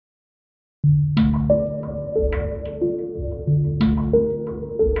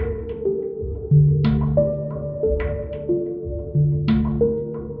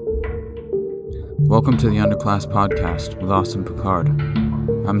Welcome to the Underclass Podcast with Austin Picard.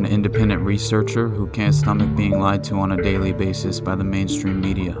 I'm an independent researcher who can't stomach being lied to on a daily basis by the mainstream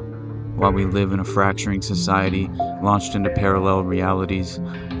media. While we live in a fracturing society, launched into parallel realities,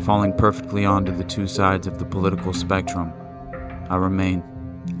 falling perfectly onto the two sides of the political spectrum, I remain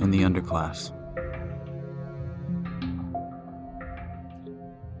in the underclass.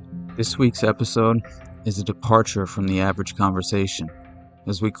 This week's episode is a departure from the average conversation,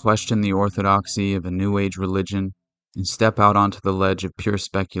 as we question the orthodoxy of a New Age religion and step out onto the ledge of pure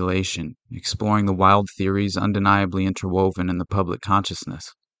speculation, exploring the wild theories undeniably interwoven in the public consciousness.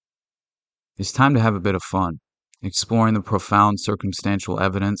 It's time to have a bit of fun, exploring the profound circumstantial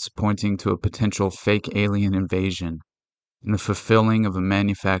evidence pointing to a potential fake alien invasion and the fulfilling of a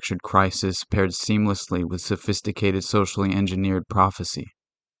manufactured crisis paired seamlessly with sophisticated socially engineered prophecy.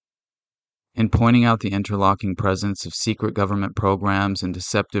 In pointing out the interlocking presence of secret government programs and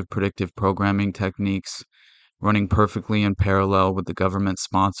deceptive predictive programming techniques running perfectly in parallel with the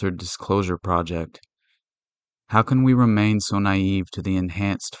government-sponsored Disclosure Project, how can we remain so naive to the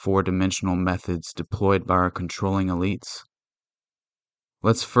enhanced four-dimensional methods deployed by our controlling elites?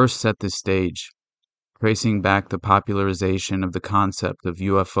 Let's first set the stage, tracing back the popularization of the concept of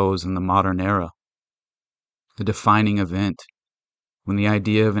UFOs in the modern era. The defining event, when the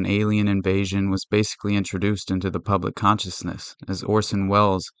idea of an alien invasion was basically introduced into the public consciousness, as Orson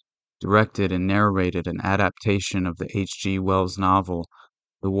Welles directed and narrated an adaptation of the H.G. Wells novel,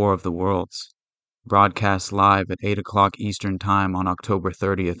 The War of the Worlds, broadcast live at 8 o'clock Eastern Time on October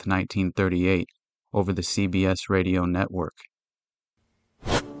 30th, 1938, over the CBS radio network.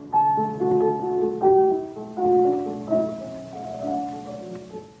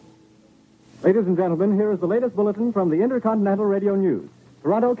 Ladies and gentlemen, here is the latest bulletin from the Intercontinental Radio News.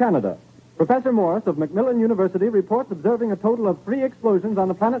 Toronto, Canada. Professor Morse of Macmillan University reports observing a total of 3 explosions on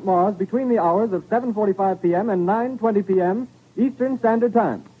the planet Mars between the hours of 7:45 p.m. and 9:20 p.m. Eastern Standard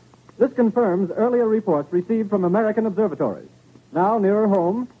Time. This confirms earlier reports received from American observatories. Now, nearer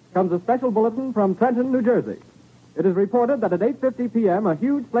home, comes a special bulletin from Trenton, New Jersey. It is reported that at 8:50 p.m., a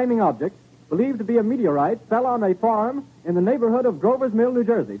huge flaming object, believed to be a meteorite, fell on a farm in the neighborhood of Grover's Mill, New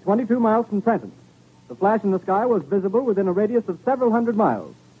Jersey, 22 miles from Trenton. The flash in the sky was visible within a radius of several hundred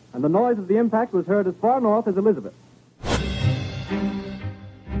miles, and the noise of the impact was heard as far north as Elizabeth.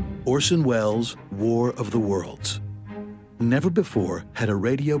 Orson Welles' War of the Worlds. Never before had a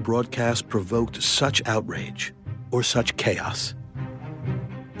radio broadcast provoked such outrage or such chaos.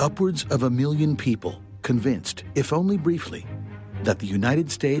 Upwards of 1 million people convinced, if only briefly, that the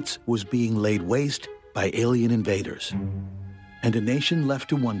United States was being laid waste by alien invaders, and a nation left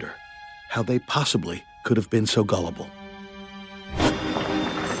to wonder how they possibly could have been so gullible.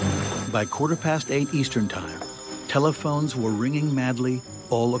 By 8:15 Eastern Time, telephones were ringing madly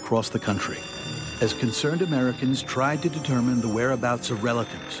all across the country as concerned Americans tried to determine the whereabouts of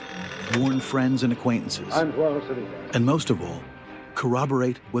relatives, warn friends and acquaintances, and most of all,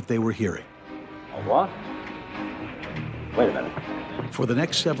 corroborate what they were hearing. A what? Wait a minute. For the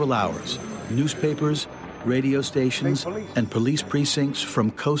next several hours, newspapers, radio stations, and police precincts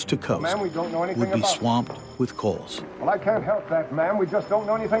from coast to coast Ma'am, we don't know anything would be about swamped with calls. Well, I can't help that, ma'am. We just don't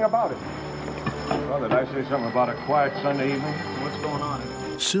know anything about it. Well, did I say something about a quiet Sunday evening? What's going on?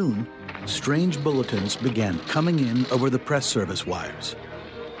 Soon, strange bulletins began coming in over the press service wires.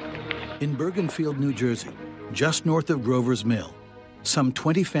 In Bergenfield, New Jersey, just north of Grover's Mill, some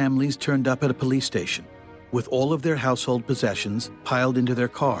 20 families turned up at a police station with all of their household possessions piled into their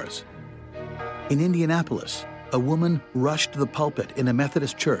cars. In Indianapolis, a woman rushed to the pulpit in a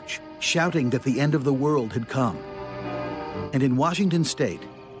Methodist church, shouting that the end of the world had come. And in Washington State,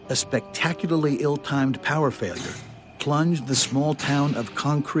 a spectacularly ill-timed power failure plunged the small town of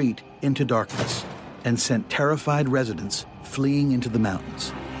Concrete into darkness and sent terrified residents fleeing into the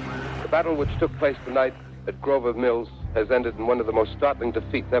mountains. The battle which took place tonight at Grover Mills has ended in one of the most startling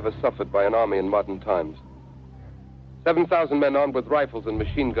defeats ever suffered by an army in modern times. 7,000 men armed with rifles and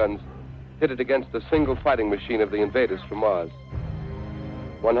machine guns pitted against the single fighting machine of the invaders from Mars.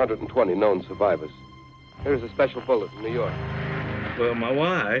 120 known survivors. Here's a special bullet from New York. Well, my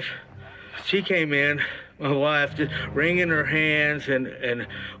wife, she came in, my wife just wringing her hands and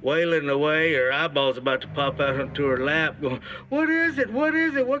wailing away, her eyeballs about to pop out onto her lap, going, "What is it? What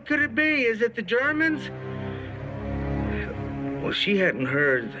is it? What could it be? Is it the Germans?" Well, she hadn't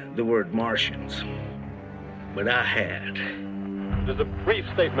heard the word Martians, but I had. There's a brief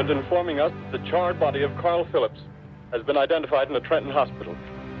statement informing us that the charred body of Carl Phillips has been identified in a Trenton hospital.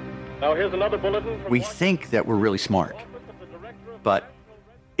 Now here's another bulletin from... We think that we're really smart, but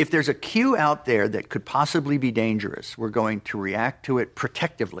If there's a cue out there that could possibly be dangerous, we're going to react to it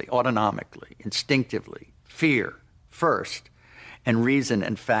protectively, autonomically, instinctively, fear first, and reason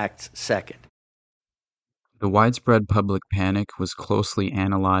and facts second. The widespread public panic was closely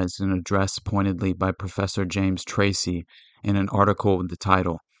analyzed and addressed pointedly by Professor James Tracy in an article with the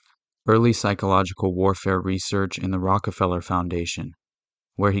title, Early Psychological Warfare Research in the Rockefeller Foundation,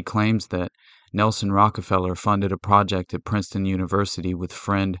 where he claims that Nelson Rockefeller funded a project at Princeton University with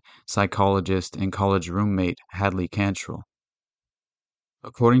friend, psychologist, and college roommate Hadley Cantrell.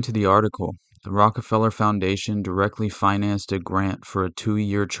 According to the article, the Rockefeller Foundation directly financed a grant for a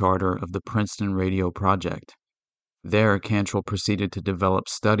 2-year charter of the Princeton Radio Project. There, Cantrell proceeded to develop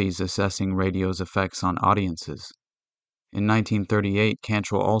studies assessing radio's effects on audiences. In 1938,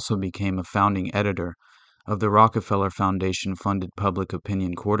 Cantrell also became a founding editor of the Rockefeller Foundation-funded Public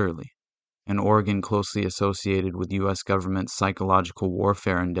Opinion Quarterly, an organ closely associated with U.S. government's psychological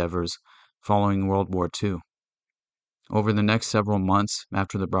warfare endeavors following World War II. Over the next several months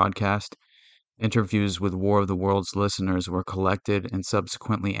after the broadcast, interviews with War of the Worlds listeners were collected and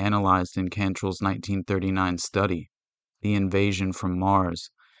subsequently analyzed in Cantrell's 1939 study, The Invasion from Mars,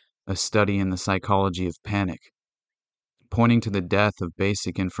 a study in the psychology of panic. Pointing to the death of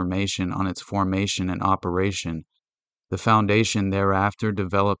basic information on its formation and operation, the Foundation thereafter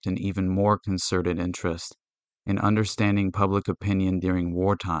developed an even more concerted interest in understanding public opinion during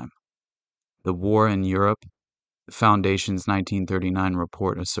wartime. The war in Europe, the Foundation's 1939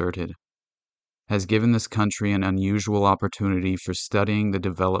 report asserted, has given this country an unusual opportunity for studying the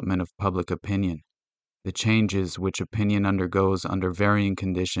development of public opinion, the changes which opinion undergoes under varying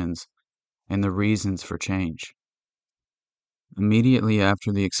conditions, and the reasons for change. Immediately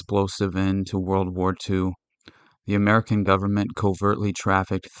after the explosive end to World War II, the American government covertly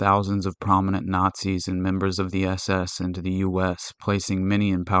trafficked thousands of prominent Nazis and members of the SS into the U.S., placing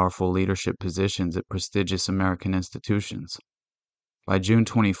many in powerful leadership positions at prestigious American institutions. By June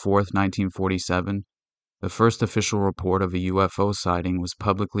 24, 1947, the first official report of a UFO sighting was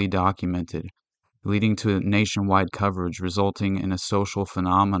publicly documented, leading to nationwide coverage resulting in a social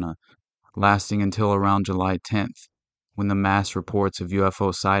phenomena lasting until around July 10th, when the mass reports of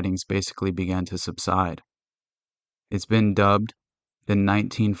UFO sightings basically began to subside. It's been dubbed the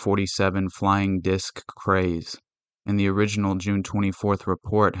 1947 flying disc craze, and the original June 24th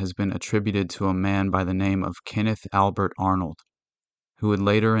report has been attributed to a man by the name of Kenneth Albert Arnold, who would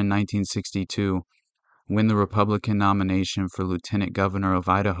later in 1962 win the Republican nomination for Lieutenant Governor of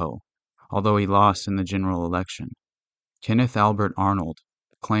Idaho, although he lost in the general election. Kenneth Albert Arnold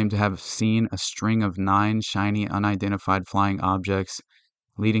claimed to have seen a string of 9 shiny unidentified flying objects,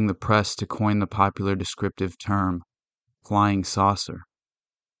 leading the press to coin the popular descriptive term, flying saucer.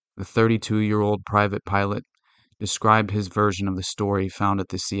 The 32-year-old private pilot described his version of the story found at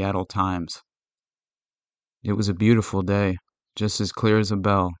the Seattle Times. "It was a beautiful day, just as clear as a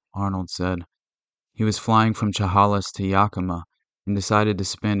bell," Arnold said. He was flying from Chehalis to Yakima and decided to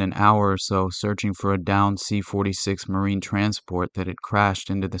spend an hour or so searching for a downed C-46 Marine transport that had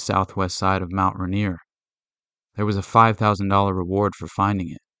crashed into the southwest side of Mount Rainier. There was a $5,000 reward for finding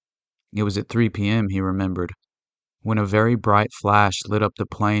it. It was at 3 p.m., he remembered, when a very bright flash lit up the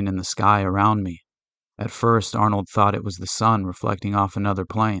plane and the sky around me. At first, Arnold thought it was the sun reflecting off another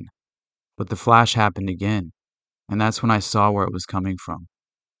plane. But the flash happened again, and that's when I saw where it was coming from.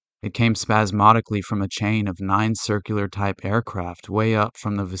 It came spasmodically from a chain of 9 circular-type aircraft way up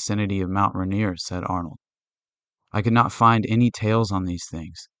from the vicinity of Mount Rainier, said Arnold. I could not find any tails on these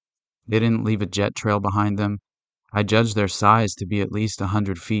things. They didn't leave a jet trail behind them. I judged their size to be at least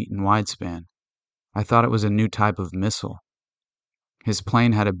 100 feet in wingspan. I thought it was a new type of missile. His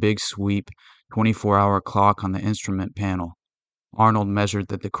plane had a big sweep, 24-hour clock on the instrument panel. Arnold measured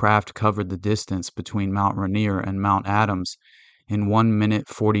that the craft covered the distance between Mount Rainier and Mount Adams in 1 minute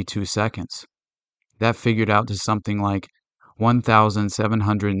 42 seconds. That figured out to something like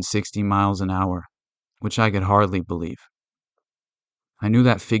 1,760 miles an hour, which I could hardly believe. I knew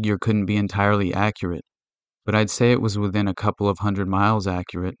that figure couldn't be entirely accurate, but I'd say it was within a couple of 100 miles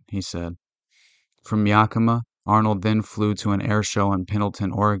accurate, he said. From Yakima, Arnold then flew to an air show in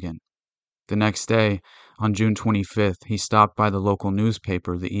Pendleton, Oregon. The next day, on June 25th, he stopped by the local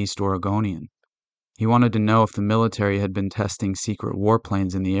newspaper, the East Oregonian. He wanted to know if the military had been testing secret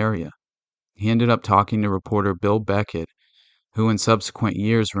warplanes in the area. He ended up talking to reporter Bill Beckett, who in subsequent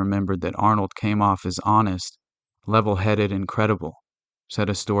years remembered that Arnold came off as honest, level-headed, and credible, said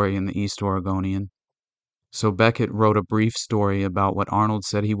a story in the East Oregonian. So Beckett wrote a brief story about what Arnold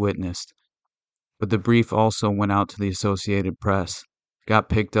said he witnessed, but the brief also went out to the Associated Press, got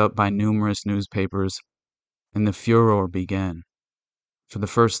picked up by numerous newspapers, and the furor began. For the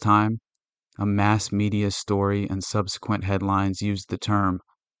first time, a mass media story and subsequent headlines used the term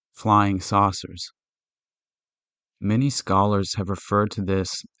flying saucers. Many scholars have referred to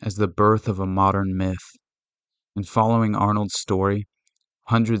this as the birth of a modern myth, and following Arnold's story,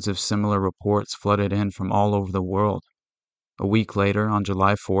 hundreds of similar reports flooded in from all over the world. A week later, on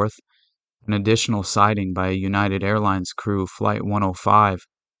July 4th, an additional sighting by a United Airlines crew, Flight 105,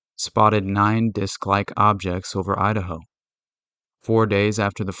 spotted 9 disc-like objects over Idaho. 4 days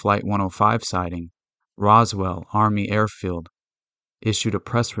after the Flight 105 sighting, Roswell Army Airfield issued a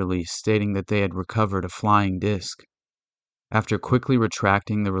press release stating that they had recovered a flying disc. After quickly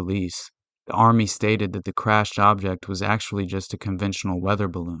retracting the release, the Army stated that the crashed object was actually just a conventional weather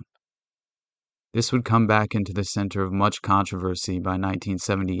balloon. This would come back into the center of much controversy by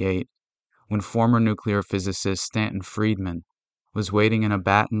 1978, when former nuclear physicist Stanton Friedman was waiting in a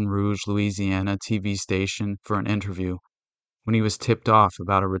Baton Rouge, Louisiana TV station for an interview when he was tipped off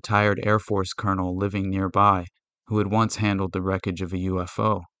about a retired Air Force colonel living nearby who had once handled the wreckage of a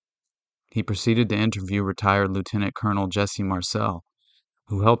UFO. He proceeded to interview retired Lieutenant Colonel Jesse Marcel,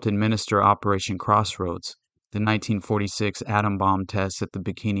 who helped administer Operation Crossroads, the 1946 atom bomb tests at the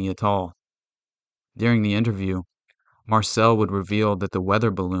Bikini Atoll. During the interview, Marcel would reveal that the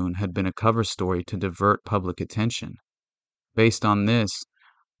weather balloon had been a cover story to divert public attention. Based on this,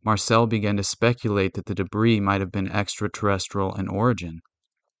 Marcel began to speculate that the debris might have been extraterrestrial in origin.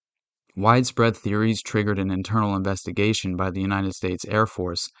 Widespread theories triggered an internal investigation by the United States Air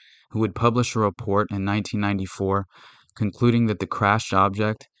Force, who would publish a report in 1994 concluding that the crashed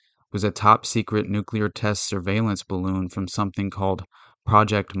object was a top-secret nuclear test surveillance balloon from something called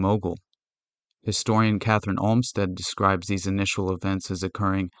Project Mogul. Historian Catherine Olmsted describes these initial events as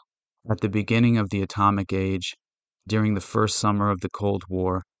occurring at the beginning of the atomic age, during the first summer of the Cold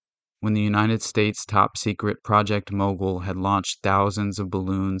War, when the United States top-secret Project Mogul had launched thousands of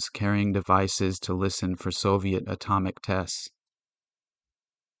balloons carrying devices to listen for Soviet atomic tests.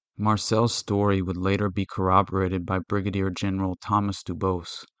 Marcel's story would later be corroborated by Brigadier General Thomas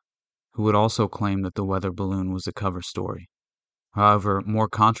Dubose, who would also claim that the weather balloon was a cover story. However, more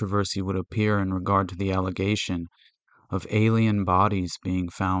controversy would appear in regard to the allegation of alien bodies being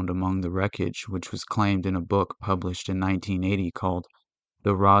found among the wreckage, which was claimed in a book published in 1980 called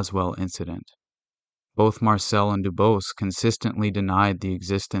The Roswell Incident. Both Marcel and Dubose consistently denied the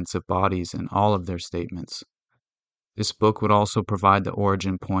existence of bodies in all of their statements. This book would also provide the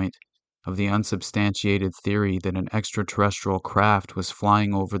origin point of the unsubstantiated theory that an extraterrestrial craft was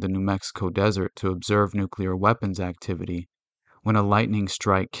flying over the New Mexico desert to observe nuclear weapons activity when a lightning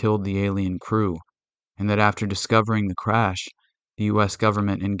strike killed the alien crew, and that after discovering the crash, the U.S.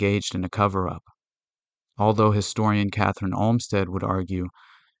 government engaged in a cover-up. Although historian Catherine Olmsted would argue,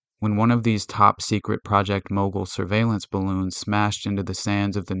 when one of these top-secret Project Mogul surveillance balloons smashed into the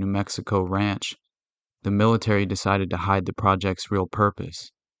sands of the New Mexico ranch, the military decided to hide the project's real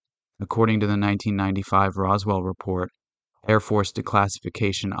purpose. According to the 1995 Roswell report, Air Force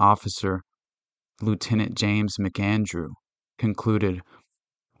Declassification Officer Lieutenant James McAndrew concluded,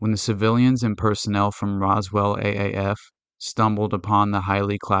 when the civilians and personnel from Roswell AAF stumbled upon the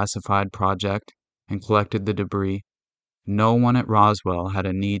highly classified project and collected the debris, no one at Roswell had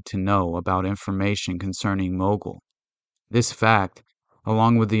a need to know about information concerning Mogul. This fact,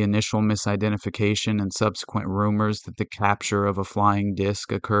 along with the initial misidentification and subsequent rumors that the capture of a flying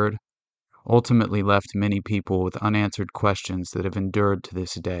disc occurred, ultimately left many people with unanswered questions that have endured to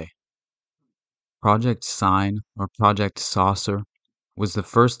this day. Project Sign, or Project Saucer, was the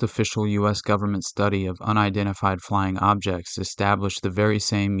first official U.S. government study of unidentified flying objects established the very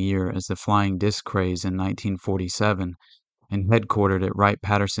same year as the flying disc craze in 1947 and headquartered at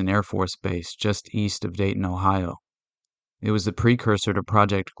Wright-Patterson Air Force Base just east of Dayton, Ohio. It was the precursor to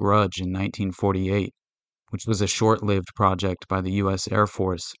Project Grudge in 1948, which was a short-lived project by the U.S. Air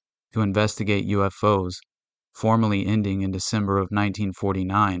Force to investigate UFOs, formally ending in December of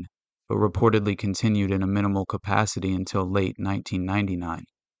 1949, but reportedly continued in a minimal capacity until late 1999.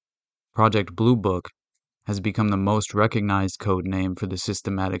 Project Blue Book has become the most recognized code name for the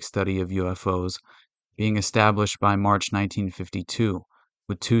systematic study of UFOs, being established by March 1952,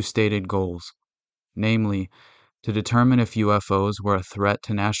 with 2 stated goals, namely, to determine if UFOs were a threat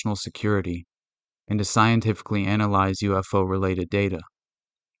to national security, and to scientifically analyze UFO-related data.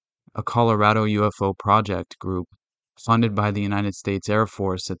 A Colorado UFO Project group, funded by the United States Air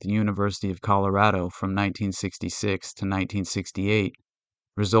Force at the University of Colorado from 1966 to 1968,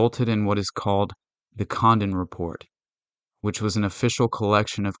 resulted in what is called the Condon Report, which was an official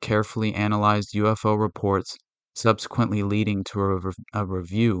collection of carefully analyzed UFO reports, subsequently leading to a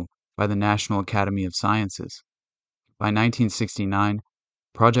review by the National Academy of Sciences. By 1969,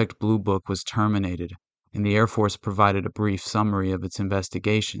 Project Blue Book was terminated, and the Air Force provided a brief summary of its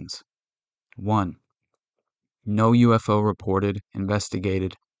investigations. 1. No UFO reported,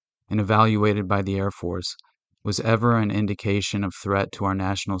 investigated, and evaluated by the Air Force was ever an indication of threat to our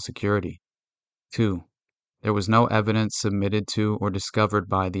national security. 2. There was no evidence submitted to or discovered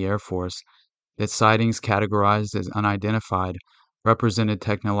by the Air Force that sightings categorized as unidentified represented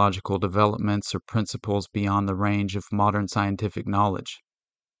technological developments or principles beyond the range of modern scientific knowledge.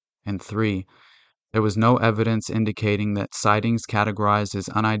 And 3. There was no evidence indicating that sightings categorized as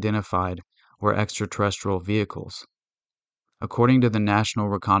unidentified were extraterrestrial vehicles. According to the National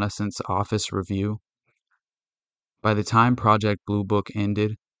Reconnaissance Office review, by the time Project Blue Book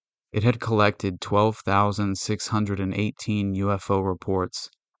ended, it had collected 12,618 UFO reports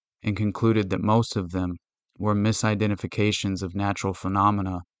and concluded that most of them were misidentifications of natural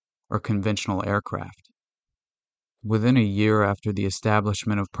phenomena or conventional aircraft. Within a year after the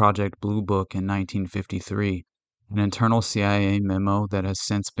establishment of Project Blue Book in 1953, an internal CIA memo that has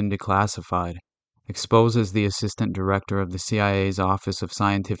since been declassified exposes the Assistant Director of the CIA's Office of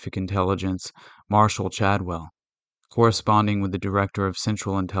Scientific Intelligence, Marshall Chadwell, corresponding with the Director of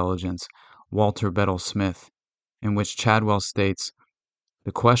Central Intelligence, Walter Bedell Smith, in which Chadwell states,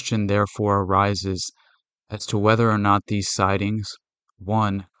 "The question therefore arises as to whether or not these sightings,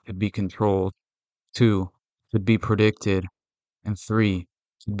 1. could be controlled, 2. could be predicted, and 3.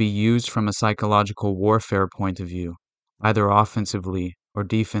 could be used from a psychological warfare point of view, either offensively or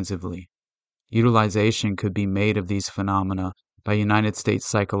defensively. Utilization could be made of these phenomena by United States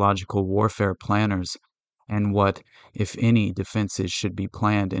psychological warfare planners, and what, if any, defenses should be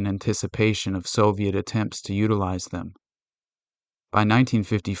planned in anticipation of Soviet attempts to utilize them." By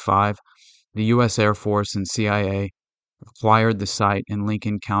 1955, the U.S. Air Force and CIA acquired the site in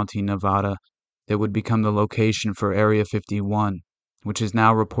Lincoln County, Nevada, that would become the location for Area 51, which has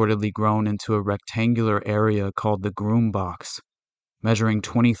now reportedly grown into a rectangular area called the Groom Box, measuring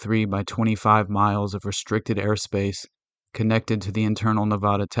 23 by 25 miles of restricted airspace connected to the internal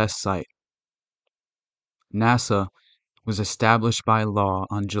Nevada test site. NASA was established by law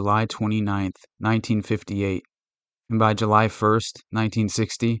on July 29, 1958, and by July 1,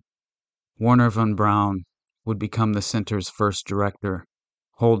 1960, Wernher von Braun would become the center's first director,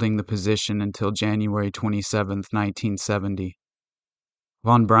 holding the position until January 27, 1970.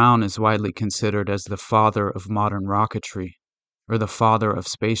 Von Braun is widely considered as the father of modern rocketry, or the father of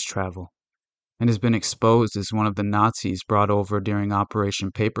space travel, and has been exposed as one of the Nazis brought over during Operation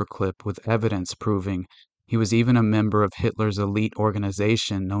Paperclip, with evidence proving he was even a member of Hitler's elite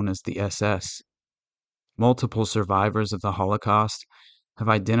organization known as the SS. Multiple survivors of the Holocaust have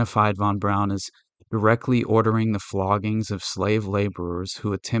identified von Braun as directly ordering the floggings of slave laborers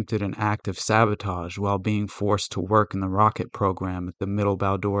who attempted an act of sabotage while being forced to work in the rocket program at the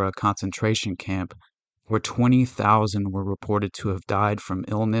Mittelbau-Dora concentration camp, where 20,000 were reported to have died from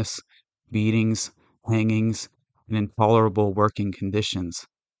illness, beatings, hangings, and intolerable working conditions.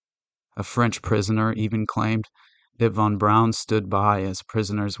 A French prisoner even claimed that von Braun stood by as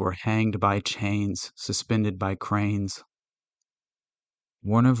prisoners were hanged by chains suspended by cranes.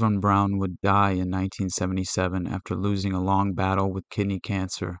 Wernher von Braun would die in 1977 after losing a long battle with kidney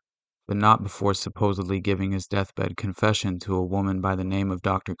cancer, but not before supposedly giving his deathbed confession to a woman by the name of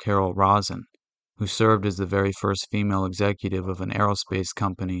Dr. Carol Rosin, who served as the very first female executive of an aerospace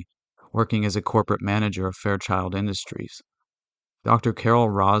company, working as a corporate manager of Fairchild Industries. Dr. Carol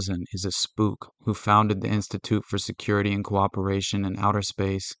Rosin is a spook who founded the Institute for Security and Cooperation in Outer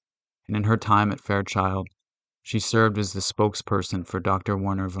Space, and in her time at Fairchild, she served as the spokesperson for Dr.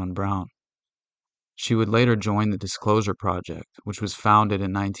 Wernher von Braun. She would later join the Disclosure Project, which was founded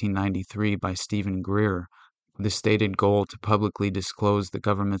in 1993 by Stephen Greer, with the stated goal to publicly disclose the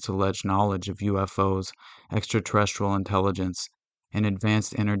government's alleged knowledge of UFOs, extraterrestrial intelligence, and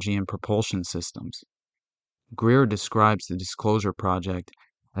advanced energy and propulsion systems. Greer describes the Disclosure Project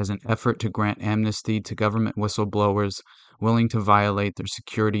as an effort to grant amnesty to government whistleblowers willing to violate their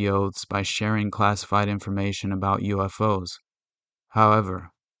security oaths by sharing classified information about UFOs. However,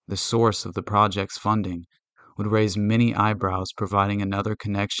 the source of the project's funding would raise many eyebrows, providing another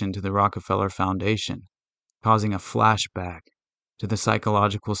connection to the Rockefeller Foundation, causing a flashback to the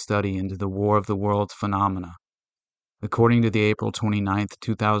psychological study into the War of the Worlds phenomena. According to the April 29,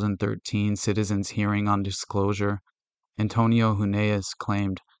 2013 Citizens Hearing on Disclosure, Antonio Huneeus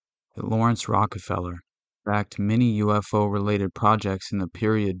claimed that Lawrence Rockefeller backed many UFO-related projects in the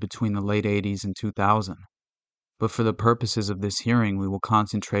period between the late 80s and 2000. But for the purposes of this hearing, we will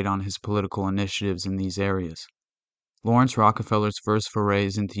concentrate on his political initiatives in these areas. Lawrence Rockefeller's first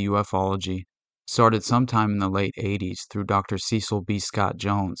forays into ufology Started sometime in the late 80s through Dr. Cecil B. Scott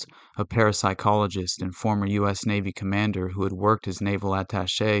Jones, a parapsychologist and former U.S. Navy commander who had worked as naval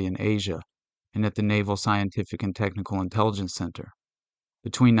attaché in Asia and at the Naval Scientific and Technical Intelligence Center.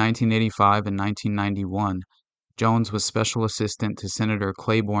 Between 1985 and 1991, Jones was special assistant to Senator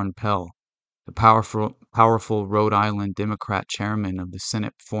Claiborne Pell, the powerful Rhode Island Democrat chairman of the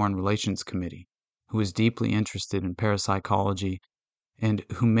Senate Foreign Relations Committee, who was deeply interested in parapsychology and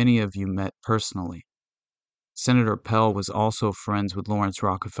who many of you met personally. Senator Pell was also friends with Lawrence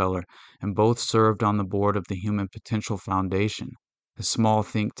Rockefeller, and both served on the board of the Human Potential Foundation, a small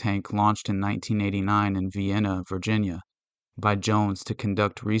think tank launched in 1989 in Vienna, Virginia, by Jones to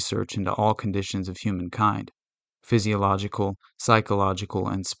conduct research into all conditions of humankind, physiological, psychological,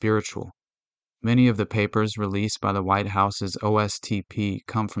 and spiritual. Many of the papers released by the White House's OSTP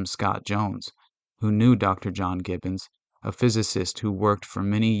come from Scott Jones, who knew Dr. John Gibbons, a physicist who worked for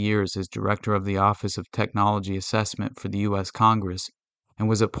many years as director of the Office of Technology Assessment for the U.S. Congress and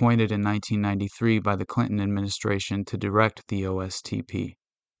was appointed in 1993 by the Clinton administration to direct the OSTP.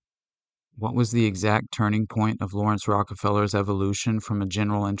 What was the exact turning point of Lawrence Rockefeller's evolution from a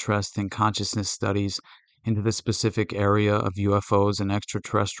general interest in consciousness studies into the specific area of UFOs and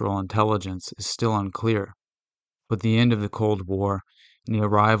extraterrestrial intelligence is still unclear. But the end of the Cold War and the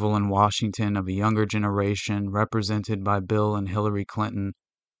arrival in Washington of a younger generation represented by Bill and Hillary Clinton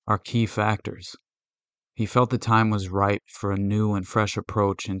are key factors. He felt the time was ripe for a new and fresh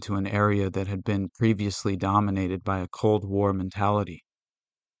approach into an area that had been previously dominated by a Cold War mentality.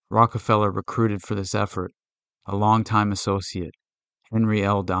 Rockefeller recruited for this effort a longtime associate, Henry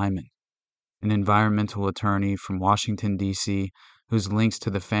L. Diamond, an environmental attorney from Washington, D.C., whose links to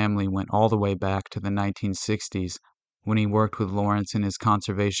the family went all the way back to the 1960s when he worked with Lawrence in his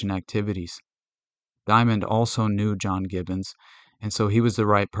conservation activities. Diamond also knew John Gibbons, and so he was the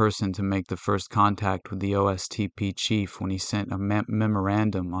right person to make the first contact with the OSTP chief when he sent a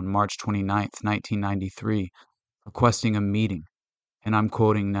memorandum on March 29, 1993, requesting a meeting, and I'm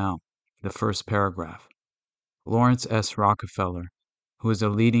quoting now, the first paragraph. Lawrence S. Rockefeller, who is a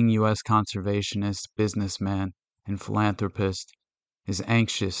leading U.S. conservationist, businessman, and philanthropist, is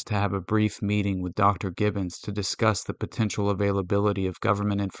anxious to have a brief meeting with Dr. Gibbons to discuss the potential availability of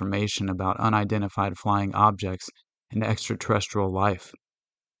government information about unidentified flying objects and extraterrestrial life.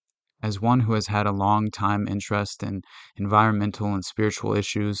 As one who has had a long-time interest in environmental and spiritual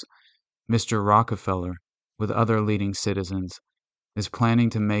issues, Mr. Rockefeller, with other leading citizens, is planning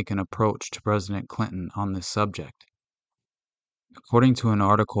to make an approach to President Clinton on this subject. According to an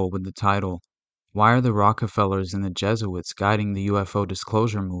article with the title, "Why are the Rockefellers and the Jesuits guiding the UFO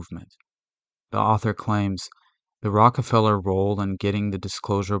disclosure movement?" the author claims the Rockefeller role in getting the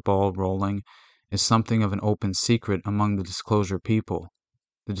disclosure ball rolling is something of an open secret among the disclosure people,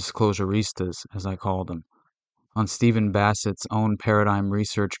 the disclosuristas, as I call them. On Stephen Bassett's own Paradigm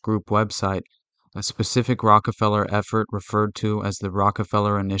Research Group website, a specific Rockefeller effort referred to as the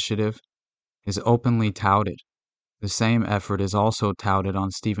Rockefeller Initiative is openly touted. The same effort is also touted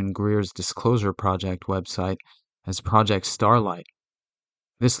on Stephen Greer's Disclosure Project website as Project Starlight.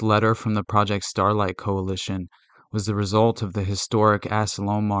 This letter from the Project Starlight Coalition was the result of the historic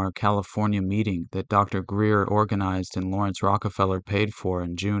Asilomar, California meeting that Dr. Greer organized and Lawrence Rockefeller paid for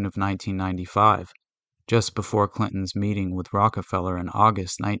in June of 1995, just before Clinton's meeting with Rockefeller in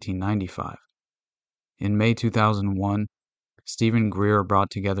August 1995. In May 2001, Stephen Greer brought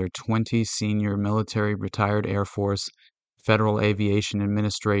together 20 senior military, retired Air Force, Federal Aviation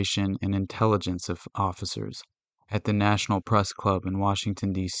Administration, and intelligence officers at the National Press Club in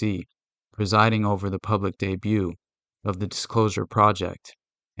Washington, D.C., presiding over the public debut of the Disclosure Project,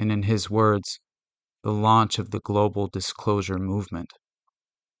 and in his words, the launch of the global disclosure movement.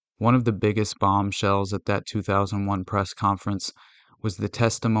 One of the biggest bombshells at that 2001 press conference was the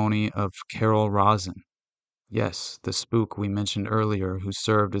testimony of Carol Rosin. Yes, the spook we mentioned earlier who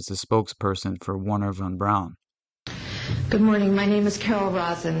served as the spokesperson for Wernher von Braun. Good morning. My name is Carol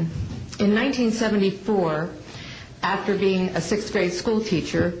Rosin. In 1974, after being a sixth grade school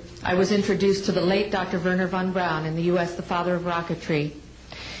teacher, I was introduced to the late Dr. Wernher von Braun in the U.S., the father of rocketry.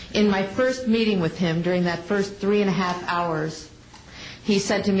 In my first meeting with him, during that first 3.5 hours, he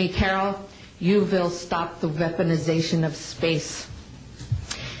said to me, "Carol, you will stop the weaponization of space."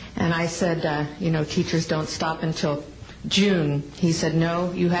 And I said, teachers don't stop until June. He said,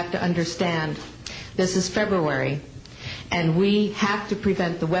 "No, you have to understand, this is February, and we have to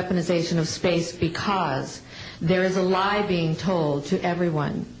prevent the weaponization of space because there is a lie being told to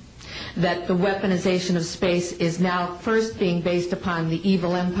everyone that the weaponization of space is now first being based upon the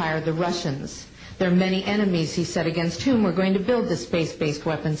evil empire, the Russians. There are many enemies, he said, against whom we're going to build this space-based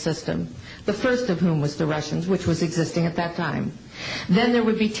weapon system, the first of whom was the Russians, which was existing at that time. Then there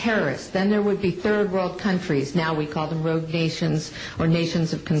would be terrorists. Then there would be third world countries. Now we call them rogue nations or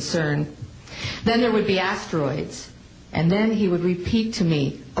nations of concern. Then there would be asteroids. And then he would repeat to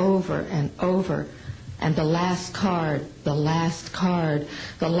me over and over, and the last card, the last card,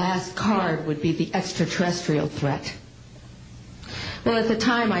 the last card would be the extraterrestrial threat. Well, at the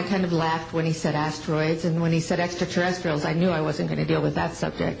time, I kind of laughed when he said asteroids, and when he said extraterrestrials, I knew I wasn't going to deal with that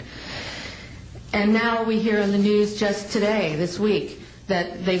subject. And now we hear on the news just today, this week,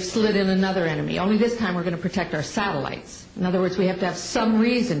 that they've slid in another enemy. Only this time we're going to protect our satellites. In other words, we have to have some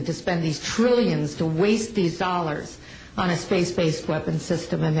reason to spend these trillions, to waste these dollars on a space-based weapon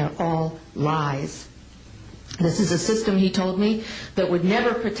system, and they're all lies. This is a system, he told me, that would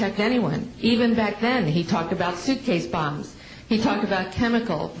never protect anyone. Even back then, he talked about suitcase bombs. He talked about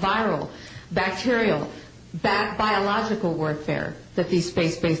chemical, viral, bacterial, biological warfare, that these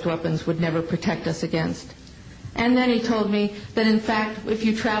space-based weapons would never protect us against. And then he told me that, in fact, if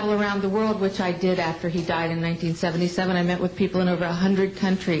you travel around the world, which I did after he died in 1977, I met with people in over 100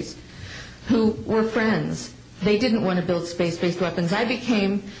 countries who were friends. They didn't want to build space-based weapons. I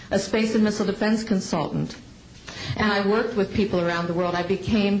became a space and missile defense consultant. And I worked with people around the world. I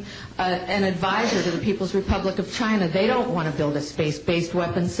became an advisor to the People's Republic of China. They don't want to build a space-based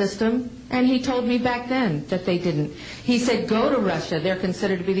weapon system. And he told me back then that they didn't. He said, go to Russia. They're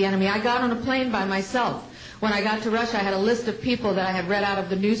considered to be the enemy. I got on a plane by myself. When I got to Russia, I had a list of people that I had read out of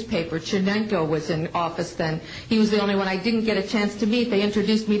the newspaper. Chernenko was in office then. He was the only one I didn't get a chance to meet. They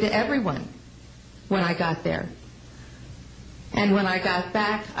introduced me to everyone when I got there. And when I got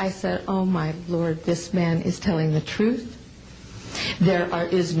back, I said, oh my Lord, this man is telling the truth. There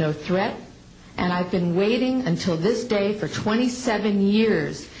is no threat. And I've been waiting until this day for 27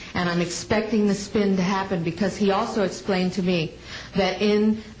 years, and I'm expecting the spin to happen, because he also explained to me that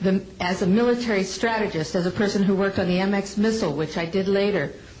as a military strategist, as a person who worked on the MX missile, which I did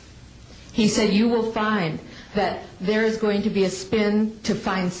later, he said, you will find that there is going to be a spin to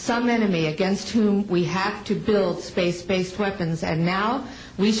find some enemy against whom we have to build space-based weapons. And now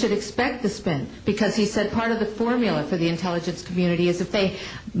we should expect the spin, because he said part of the formula for the intelligence community is if they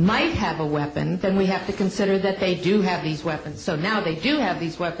might have a weapon, then we have to consider that they do have these weapons. So now they do have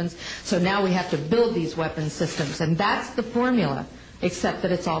these weapons, so now we have to build these weapon systems. And that's the formula, except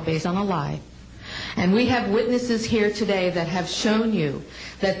that it's all based on a lie. And we have witnesses here today that have shown you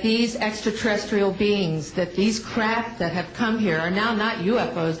that these extraterrestrial beings, that these craft that have come here are now not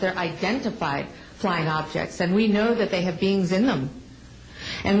UFOs, they're identified flying objects. And we know that they have beings in them.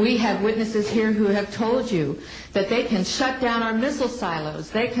 And we have witnesses here who have told you that they can shut down our missile silos.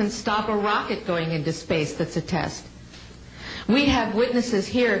 They can stop a rocket going into space that's a test. We have witnesses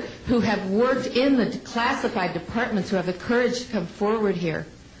here who have worked in the classified departments, who have the courage to come forward here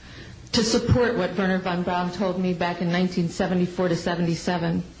to support what Wernher von Braun told me back in 1974 to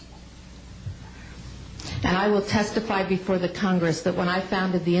 77. And I will testify before the Congress that when I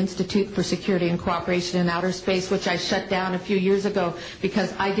founded the Institute for Security and Cooperation in Outer Space, which I shut down a few years ago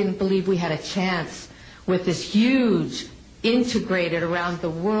because I didn't believe we had a chance with this huge, integrated around the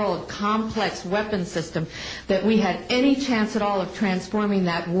world, complex weapon system, that we had any chance at all of transforming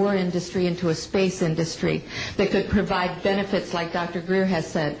that war industry into a space industry that could provide benefits, like Dr. Greer has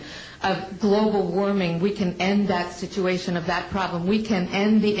said, of global warming. We can end that situation of that problem. We can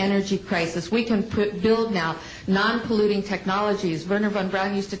end the energy crisis. We can build now non-polluting technologies. Wernher von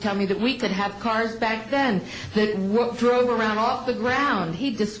Braun used to tell me that we could have cars back then that drove around off the ground.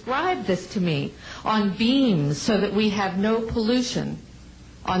 He described this to me on beams so that we have no pollution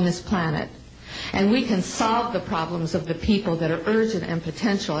on this planet. And we can solve the problems of the people that are urgent and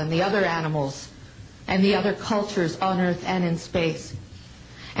potential, and the other animals and the other cultures on Earth and in space.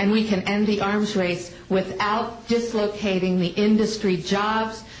 And we can end the arms race without dislocating the industry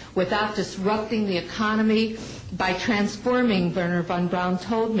jobs, without disrupting the economy, by transforming, Wernher von Braun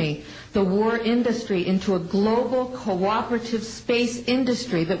told me, the war industry into a global cooperative space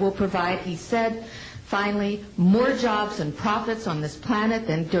industry that will provide, he said, finally, more jobs and profits on this planet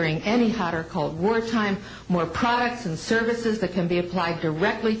than during any hot or cold wartime, more products and services that can be applied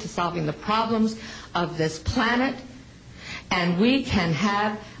directly to solving the problems of this planet. And we can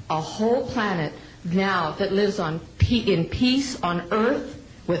have a whole planet now that lives in peace on Earth,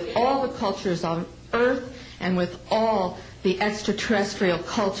 with all the cultures on Earth, and with all the extraterrestrial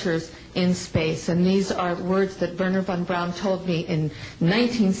cultures in space. And these are words that Wernher von Braun told me in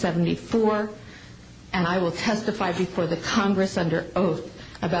 1974, and I will testify before the Congress under oath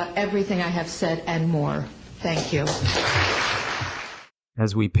about everything I have said and more. Thank you.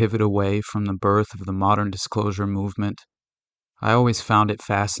 As we pivot away from the birth of the modern disclosure movement, I always found it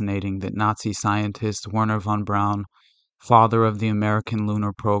fascinating that Nazi scientist Wernher von Braun, father of the American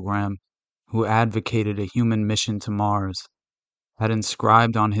lunar program, who advocated a human mission to Mars, had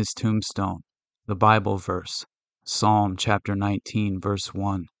inscribed on his tombstone the Bible verse, Psalm chapter 19, verse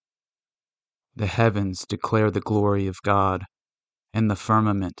 1. The heavens declare the glory of God, and the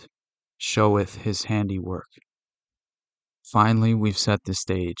firmament showeth his handiwork. Finally, we've set the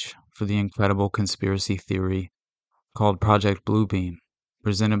stage for the incredible conspiracy theory called Project Bluebeam,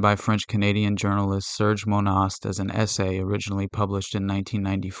 presented by French-Canadian journalist Serge Monast as an essay originally published in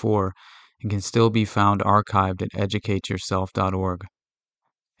 1994 and can still be found archived at educateyourself.org.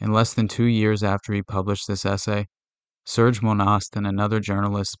 In less than 2 years after he published this essay, Serge Monast and another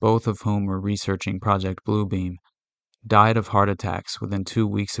journalist, both of whom were researching Project Bluebeam, died of heart attacks within 2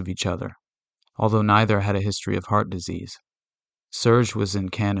 weeks of each other, although neither had a history of heart disease. Serge was in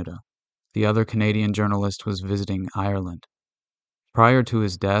Canada. The other Canadian journalist was visiting Ireland. Prior to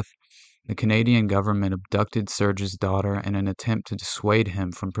his death, the Canadian government abducted Serge's daughter in an attempt to dissuade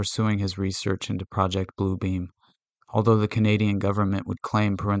him from pursuing his research into Project Bluebeam, although the Canadian government would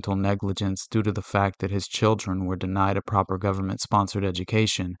claim parental negligence due to the fact that his children were denied a proper government-sponsored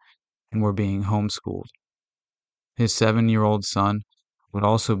education and were being homeschooled. His 7-year-old son would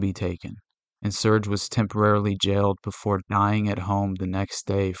also be taken, and Serge was temporarily jailed before dying at home the next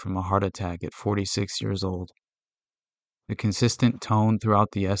day from a heart attack at 46 years old. The consistent tone throughout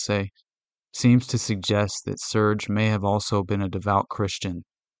the essay seems to suggest that Serge may have also been a devout Christian,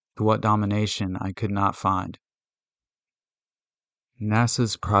 to what domination I could not find.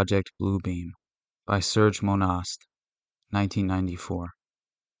 NASA's Project Bluebeam by Serge Monast, 1994.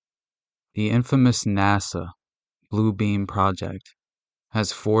 The infamous NASA Bluebeam project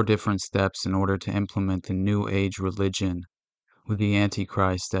has 4 different steps in order to implement the New Age religion with the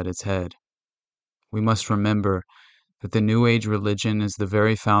Antichrist at its head. We must remember that the New Age religion is the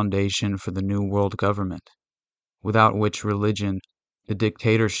very foundation for the New World Government, without which religion the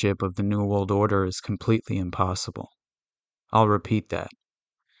dictatorship of the New World Order is completely impossible. I'll repeat that.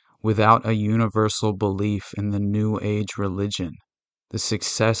 Without a universal belief in the New Age religion, the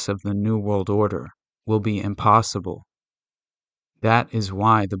success of the New World Order will be impossible. That is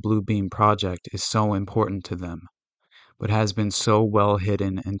why the Bluebeam project is so important to them, but has been so well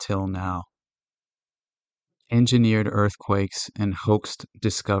hidden until now. Engineered earthquakes and hoaxed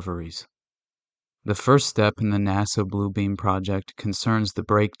discoveries. The first step in the NASA Bluebeam project concerns the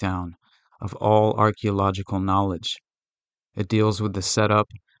breakdown of all archaeological knowledge. It deals with the setup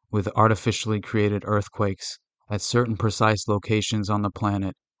with artificially created earthquakes at certain precise locations on the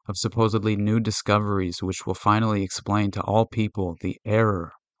planet of supposedly new discoveries which will finally explain to all people the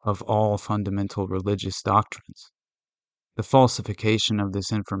error of all fundamental religious doctrines. The falsification of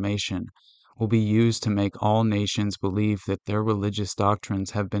this information will be used to make all nations believe that their religious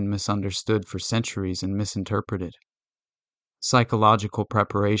doctrines have been misunderstood for centuries and misinterpreted. Psychological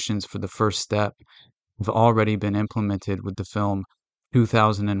preparations for the first step have already been implemented with the film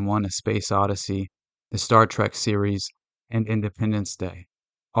 2001: A Space Odyssey, the Star Trek series, and Independence Day,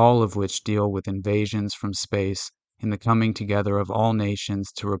 all of which deal with invasions from space and the coming together of all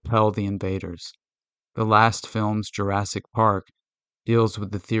nations to repel the invaders. The last film's Jurassic Park deals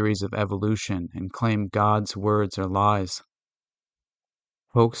with the theories of evolution and claim God's words are lies.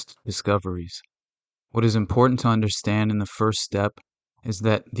 Hoaxed discoveries. What is important to understand in the first step is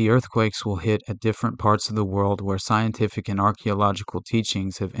that the earthquakes will hit at different parts of the world where scientific and archaeological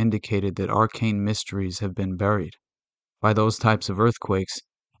teachings have indicated that arcane mysteries have been buried. By those types of earthquakes,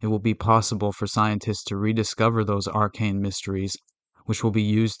 it will be possible for scientists to rediscover those arcane mysteries, which will be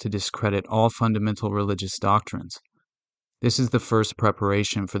used to discredit all fundamental religious doctrines. This is the first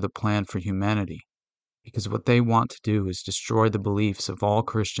preparation for the plan for humanity, because what they want to do is destroy the beliefs of all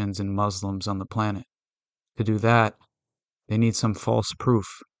Christians and Muslims on the planet. To do that, they need some false proof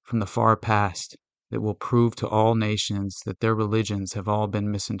from the far past that will prove to all nations that their religions have all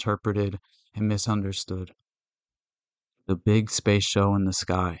been misinterpreted and misunderstood. The big space show in the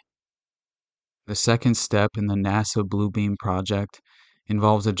sky. The second step in the NASA Bluebeam project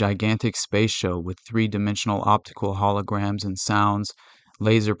involves a gigantic space show with 3-dimensional optical holograms and sounds,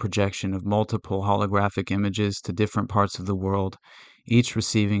 laser projection of multiple holographic images to different parts of the world, each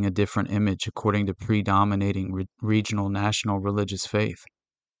receiving a different image according to predominating regional national religious faith.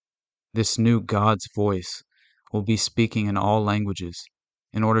 This new God's voice will be speaking in all languages.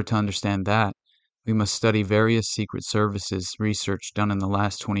 In order to understand that, we must study various secret services research done in the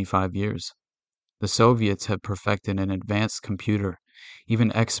last 25 years. The Soviets have perfected an advanced computer,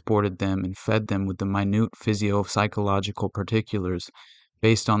 even exported them and fed them with the minute physio-psychological particulars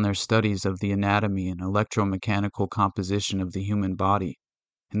based on their studies of the anatomy and electromechanical composition of the human body,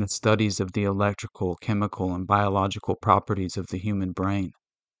 and the studies of the electrical, chemical, and biological properties of the human brain.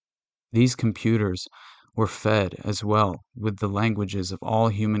 These computers were fed as well with the languages of all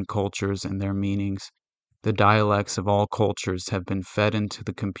human cultures and their meanings. The dialects of all cultures have been fed into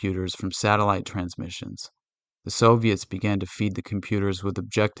the computers from satellite transmissions. The Soviets began to feed the computers with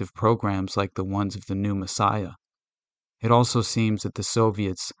objective programs like the ones of the new Messiah. It also seems that the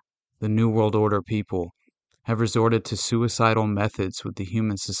Soviets, the New World Order people, have resorted to suicidal methods with the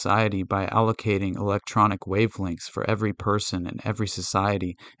human society by allocating electronic wavelengths for every person and every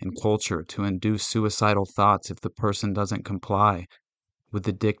society and culture to induce suicidal thoughts if the person doesn't comply with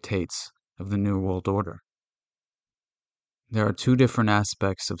the dictates of the New World Order. There are two different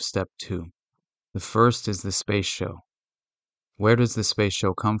aspects of Step 2. The first is the space show. Where does the space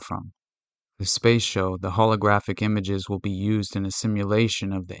show come from? The space show, the holographic images will be used in a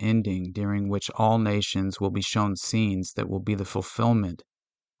simulation of the ending during which all nations will be shown scenes that will be the fulfillment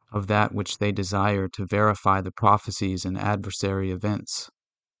of that which they desire to verify the prophecies and adversary events.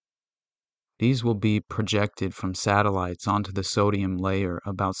 These will be projected from satellites onto the sodium layer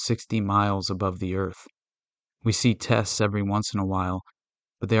about 60 miles above the Earth. We see tests every once in a while,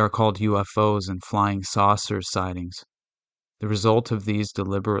 but they are called UFOs and flying saucer sightings. The result of these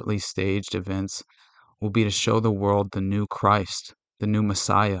deliberately staged events will be to show the world the new Christ, the new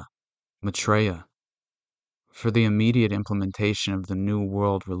Messiah, Maitreya. For the immediate implementation of the new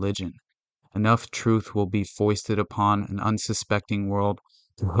world religion, enough truth will be foisted upon an unsuspecting world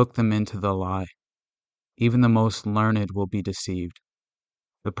to hook them into the lie. Even the most learned will be deceived.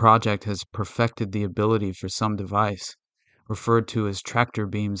 The project has perfected the ability for some device, referred to as tractor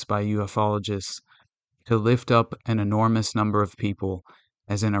beams by ufologists, to lift up an enormous number of people,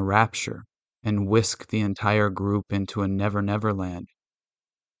 as in a rapture, and whisk the entire group into a never-never land.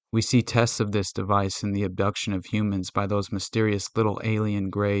 We see tests of this device in the abduction of humans by those mysterious little alien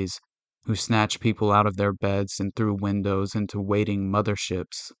greys who snatch people out of their beds and through windows into waiting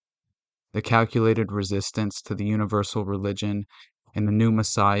motherships. The calculated resistance to the universal religion and the new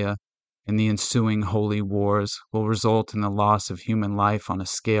Messiah and the ensuing holy wars will result in the loss of human life on a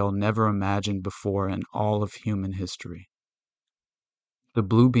scale never imagined before in all of human history. The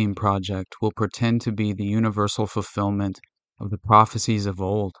Bluebeam Project will pretend to be the universal fulfillment of the prophecies of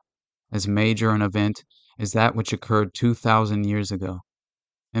old, as major an event as that which occurred 2,000 years ago.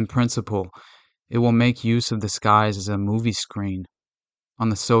 In principle, it will make use of the skies as a movie screen. On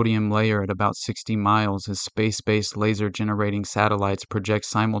the sodium layer at about 60 miles, as space-based laser-generating satellites project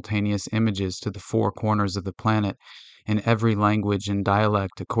simultaneous images to the four corners of the planet in every language and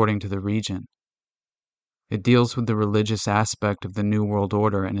dialect according to the region. It deals with the religious aspect of the New World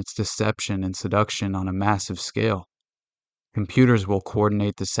Order and its deception and seduction on a massive scale. Computers will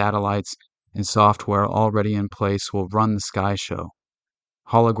coordinate the satellites, and software already in place will run the sky show.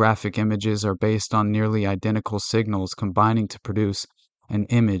 Holographic images are based on nearly identical signals combining to produce an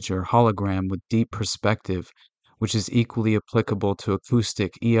image or hologram with deep perspective, which is equally applicable to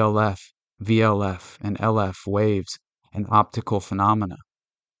acoustic ELF, VLF, and LF waves and optical phenomena.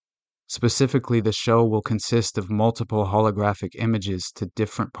 Specifically, the show will consist of multiple holographic images to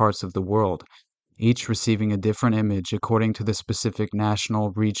different parts of the world, each receiving a different image according to the specific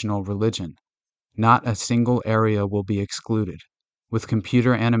national, regional religion. Not a single area will be excluded, with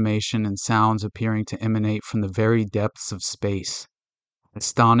computer animation and sounds appearing to emanate from the very depths of space.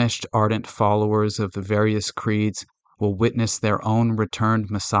 Astonished, ardent followers of the various creeds will witness their own returned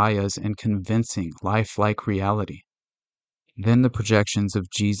messiahs in convincing, lifelike reality. Then the projections of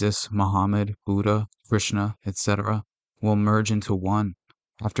Jesus, Muhammad, Buddha, Krishna, etc. will merge into one,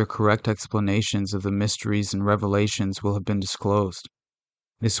 after correct explanations of the mysteries and revelations will have been disclosed.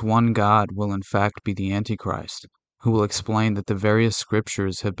 This one God will in fact be the Antichrist, who will explain that the various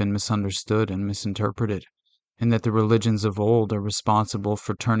scriptures have been misunderstood and misinterpreted, and that the religions of old are responsible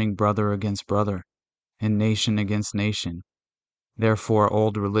for turning brother against brother, and nation against nation. Therefore,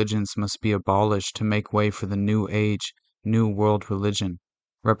 old religions must be abolished to make way for the new age, new world religion,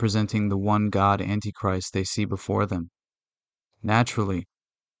 representing the one God Antichrist they see before them. Naturally,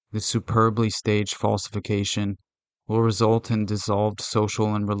 this superbly staged falsification will result in dissolved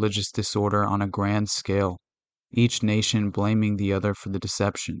social and religious disorder on a grand scale, each nation blaming the other for the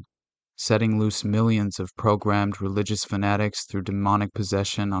deception, setting loose millions of programmed religious fanatics through demonic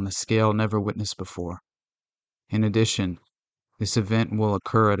possession on a scale never witnessed before. In addition, this event will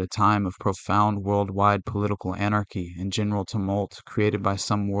occur at a time of profound worldwide political anarchy and general tumult created by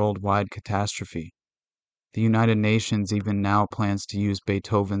some worldwide catastrophe. The United Nations even now plans to use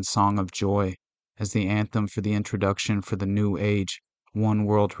Beethoven's Song of Joy as the anthem for the introduction for the new age, one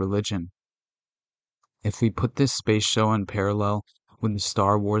world religion. If we put this space show in parallel with the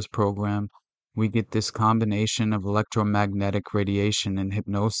Star Wars program, we get this combination of electromagnetic radiation and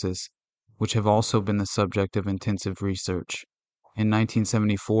hypnosis, which have also been the subject of intensive research. In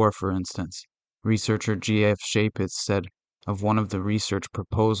 1974, for instance, researcher G.F. Chapitz said of one of the research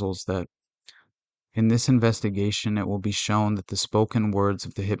proposals that, in this investigation, it will be shown that the spoken words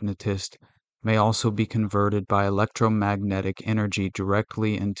of the hypnotist may also be converted by electromagnetic energy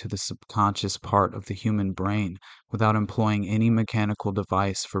directly into the subconscious part of the human brain without employing any mechanical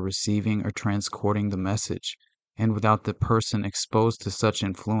device for receiving or transporting the message, and without the person exposed to such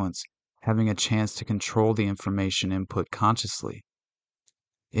influence having a chance to control the information input consciously.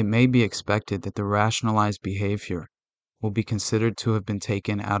 It may be expected that the rationalized behavior will be considered to have been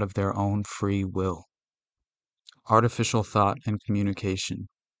taken out of their own free will. Artificial thought and communication.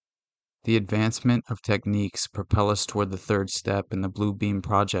 The advancement of techniques propel us toward the third step in the Blue Beam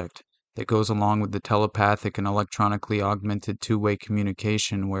project that goes along with the telepathic and electronically augmented two-way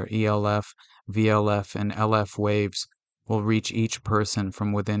communication where ELF, VLF, and LF waves will reach each person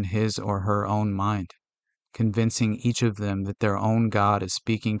from within his or her own mind, convincing each of them that their own God is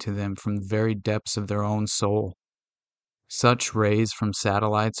speaking to them from the very depths of their own soul. Such rays from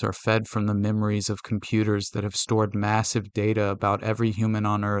satellites are fed from the memories of computers that have stored massive data about every human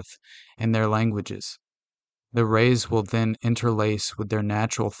on Earth in their languages. The rays will then interlace with their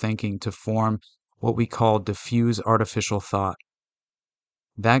natural thinking to form what we call diffuse artificial thought.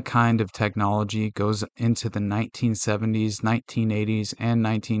 That kind of technology goes into the 1970s, 1980s, and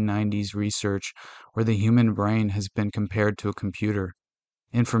 1990s research where the human brain has been compared to a computer.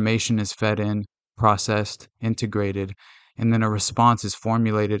 Information is fed in, processed, integrated, and then a response is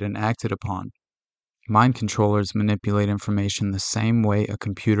formulated and acted upon. Mind controllers manipulate information the same way a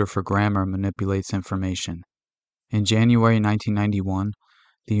computer for grammar manipulates information. In January 1991,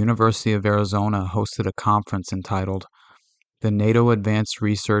 the University of Arizona hosted a conference entitled The NATO Advanced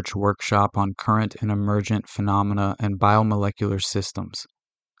Research Workshop on Current and Emergent Phenomena and Biomolecular Systems.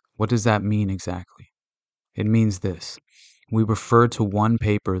 What does that mean exactly? It means this. We refer to one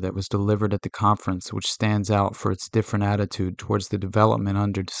paper that was delivered at the conference which stands out for its different attitude towards the development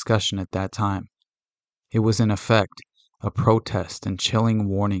under discussion at that time. It was in effect a protest and chilling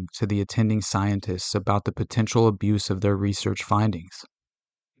warning to the attending scientists about the potential abuse of their research findings.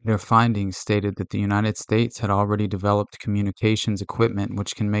 Their findings stated that the United States had already developed communications equipment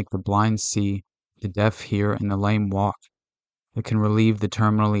which can make the blind see, the deaf hear, and the lame walk. It can relieve the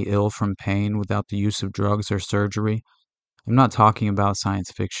terminally ill from pain without the use of drugs or surgery. I'm not talking about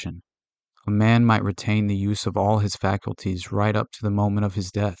science fiction. A man might retain the use of all his faculties right up to the moment of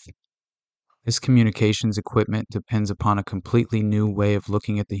his death. This communications equipment depends upon a completely new way of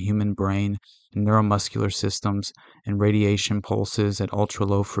looking at the human brain and neuromuscular systems and radiation pulses at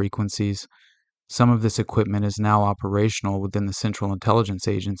ultra-low frequencies. Some of this equipment is now operational within the Central Intelligence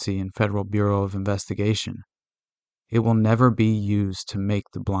Agency and Federal Bureau of Investigation. It will never be used to make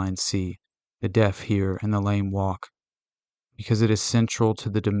the blind see, the deaf hear, and the lame walk, because it is central to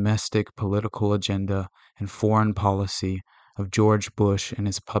the domestic political agenda and foreign policy of George Bush and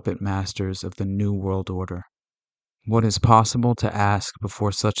his puppet masters of the New World Order. What is possible to ask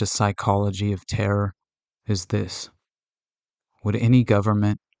before such a psychology of terror is this. Would any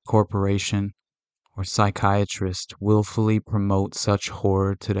government, corporation, or psychiatrist willfully promote such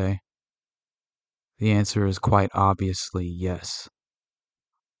horror today? The answer is quite obviously yes.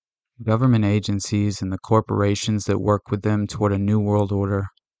 Government agencies and the corporations that work with them toward a new world order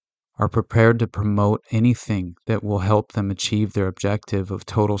are prepared to promote anything that will help them achieve their objective of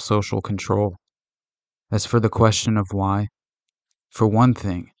total social control. As for the question of why, for one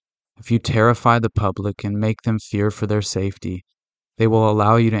thing, if you terrify the public and make them fear for their safety, they will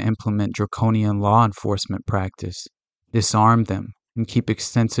allow you to implement draconian law enforcement practice, disarm them, and keep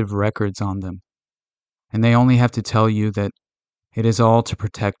extensive records on them. And they only have to tell you that it is all to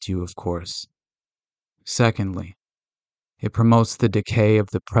protect you, of course. Secondly, it promotes the decay of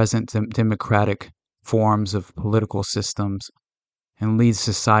the present democratic forms of political systems and leads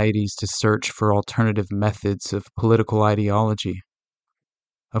societies to search for alternative methods of political ideology.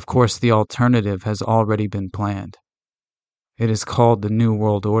 Of course, the alternative has already been planned. It is called the New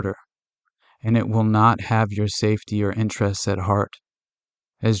World Order, and it will not have your safety or interests at heart.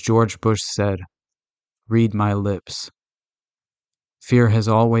 As George Bush said, read my lips. Fear has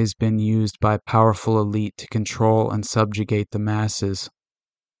always been used by powerful elite to control and subjugate the masses.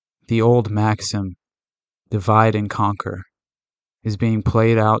 The old maxim, divide and conquer, is being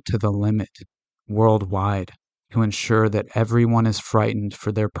played out to the limit worldwide to ensure that everyone is frightened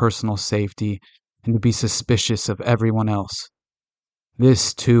for their personal safety and to be suspicious of everyone else.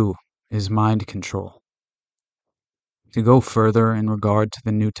 This, too, is mind control. To go further in regard to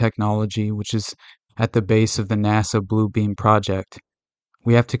the new technology which is at the base of the NASA Blue Beam project,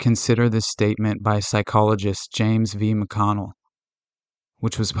 we have to consider this statement by psychologist James V. McConnell,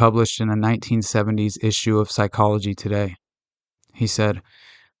 which was published in a 1970s issue of Psychology Today. He said,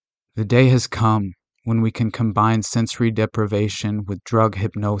 "The day has come when we can combine sensory deprivation with drug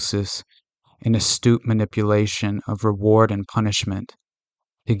hypnosis and astute manipulation of reward and punishment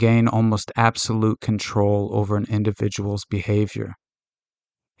to gain almost absolute control over an individual's behavior.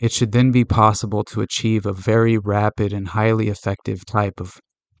 It should then be possible to achieve a very rapid and highly effective type of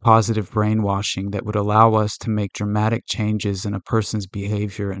positive brainwashing that would allow us to make dramatic changes in a person's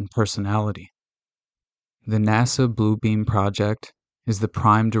behavior and personality." The NASA Blue Beam project is the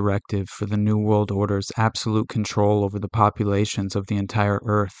prime directive for the New World Order's absolute control over the populations of the entire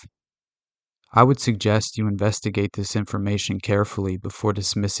Earth. I would suggest you investigate this information carefully before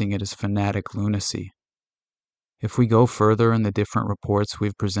dismissing it as fanatic lunacy. If we go further in the different reports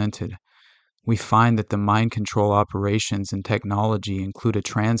we've presented, we find that the mind control operations and technology include a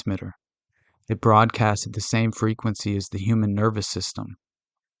transmitter. It broadcasts at the same frequency as the human nervous system,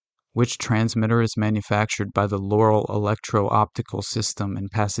 which transmitter is manufactured by the Loral Electro-Optical System in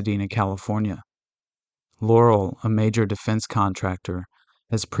Pasadena, California. Loral, a major defense contractor,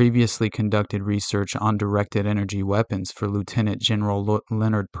 has previously conducted research on directed energy weapons for Lieutenant General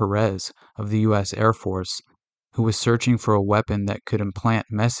Leonard Perez of the U.S. Air Force, who was searching for a weapon that could implant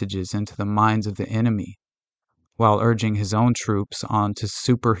messages into the minds of the enemy, while urging his own troops on to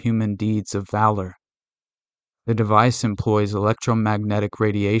superhuman deeds of valor. The device employs electromagnetic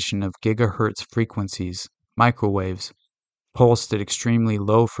radiation of gigahertz frequencies, microwaves, pulsed at extremely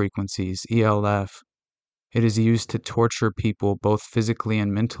low frequencies, ELF. It is used to torture people both physically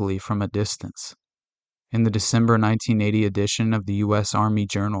and mentally from a distance. In the December 1980 edition of the U.S. Army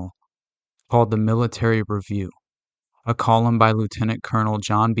Journal, called the Military Review, a column by Lieutenant Colonel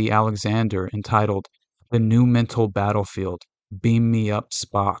John B. Alexander entitled "The New Mental Battlefield, Beam Me Up,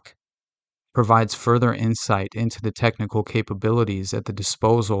 Spock," provides further insight into the technical capabilities at the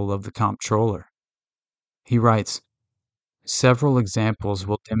disposal of the comptroller. He writes, "Several examples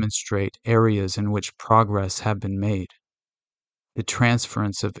will demonstrate areas in which progress have been made. The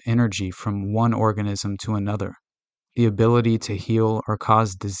transference of energy from one organism to another, the ability to heal or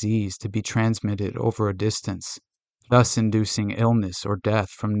cause disease to be transmitted over a distance, thus inducing illness or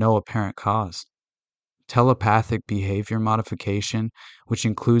death from no apparent cause. Telepathic behavior modification, which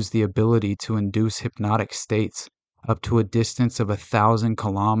includes the ability to induce hypnotic states up to a distance of 1,000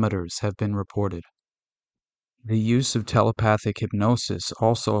 kilometers, have been reported. The use of telepathic hypnosis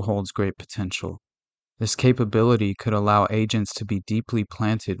also holds great potential. This capability could allow agents to be deeply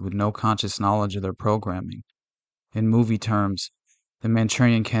planted with no conscious knowledge of their programming. In movie terms, the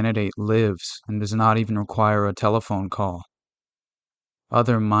Manchurian Candidate lives and does not even require a telephone call.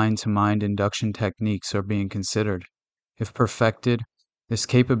 Other mind-to-mind induction techniques are being considered. If perfected, this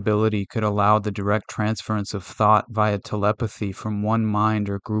capability could allow the direct transference of thought via telepathy from one mind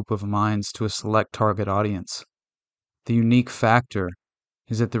or group of minds to a select target audience. The unique factor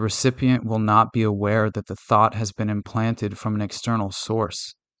is that the recipient will not be aware that the thought has been implanted from an external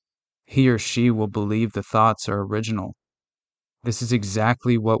source. He or she will believe the thoughts are original. This is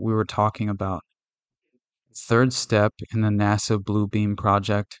exactly what we were talking about. The third step in the NASA Blue Beam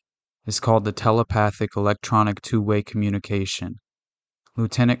project is called the telepathic electronic two-way communication.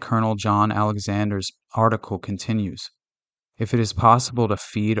 Lieutenant Colonel John Alexander's article continues, "If it is possible to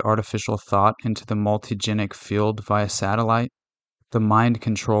feed artificial thought into the multigenic field via satellite, the mind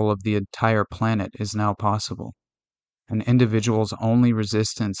control of the entire planet is now possible. An individual's only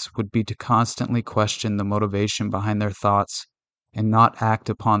resistance would be to constantly question the motivation behind their thoughts and not act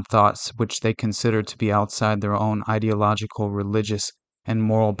upon thoughts which they consider to be outside their own ideological, religious, and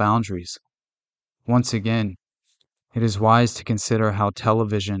moral boundaries. Once again, it is wise to consider how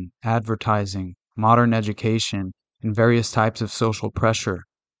television, advertising, modern education, and various types of social pressure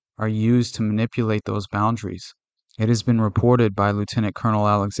are used to manipulate those boundaries. It has been reported by Lieutenant Colonel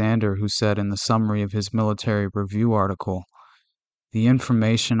Alexander, who said in the summary of his Military Review article, "The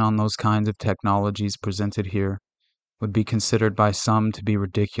information on those kinds of technologies presented here would be considered by some to be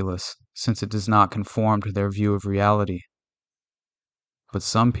ridiculous, since it does not conform to their view of reality. But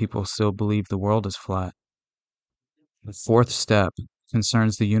some people still believe the world is flat." The fourth step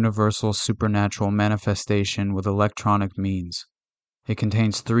concerns the universal supernatural manifestation with electronic means. It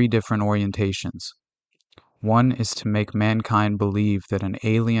contains 3 different orientations. One is to make mankind believe that an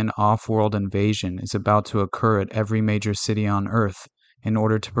alien off-world invasion is about to occur at every major city on Earth in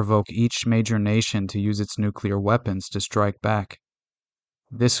order to provoke each major nation to use its nuclear weapons to strike back.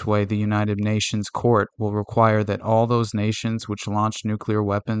 This way, the United Nations Court will require that all those nations which launch nuclear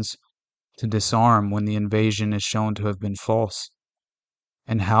weapons to disarm when the invasion is shown to have been false.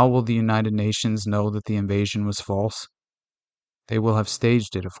 And how will the United Nations know that the invasion was false? They will have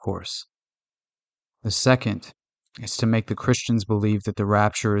staged it, of course. The second is to make the Christians believe that the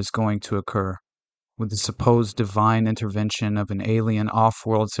rapture is going to occur, with the supposed divine intervention of an alien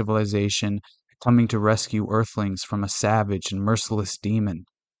off-world civilization coming to rescue Earthlings from a savage and merciless demon.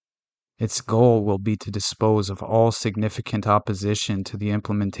 Its goal will be to dispose of all significant opposition to the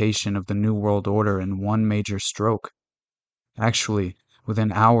implementation of the New World Order in one major stroke, actually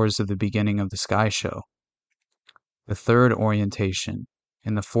within hours of the beginning of the Sky Show. The third orientation,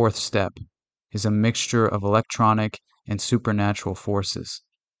 in the fourth step, is a mixture of electronic and supernatural forces.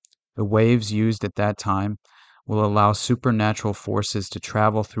 The waves used at that time will allow supernatural forces to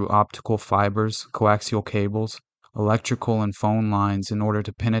travel through optical fibers, coaxial cables, electrical and phone lines in order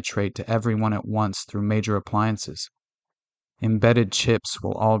to penetrate to everyone at once through major appliances. Embedded chips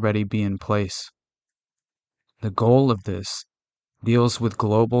will already be in place. The goal of this deals with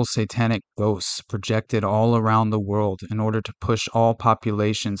global satanic ghosts projected all around the world in order to push all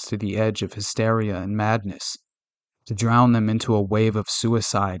populations to the edge of hysteria and madness, to drown them into a wave of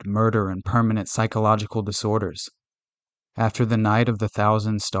suicide, murder, and permanent psychological disorders. After the night of the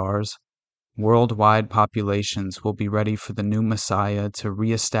 1,000 stars, worldwide populations will be ready for the new Messiah to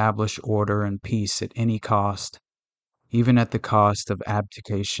re-establish order and peace at any cost, even at the cost of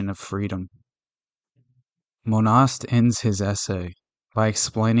abdication of freedom. Monast ends his essay by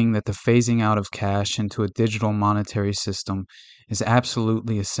explaining that the phasing out of cash into a digital monetary system is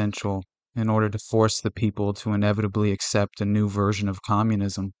absolutely essential in order to force the people to inevitably accept a new version of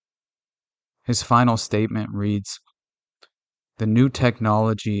communism. His final statement reads, "The new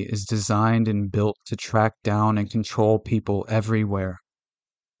technology is designed and built to track down and control people everywhere.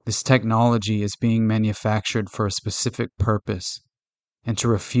 This technology is being manufactured for a specific purpose, and to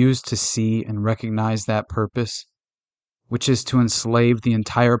refuse to see and recognize that purpose, which is to enslave the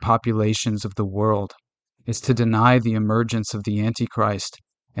entire populations of the world, is to deny the emergence of the Antichrist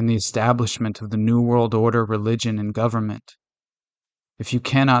and the establishment of the New World Order religion and government. If you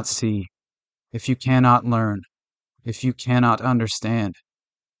cannot see, if you cannot learn, if you cannot understand,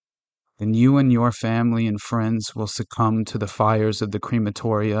 then you and your family and friends will succumb to the fires of the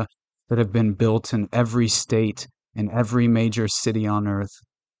crematoria that have been built in every state and every major city on earth,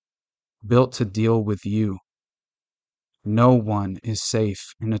 built to deal with you. No one is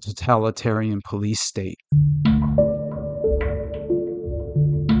safe in a totalitarian police state."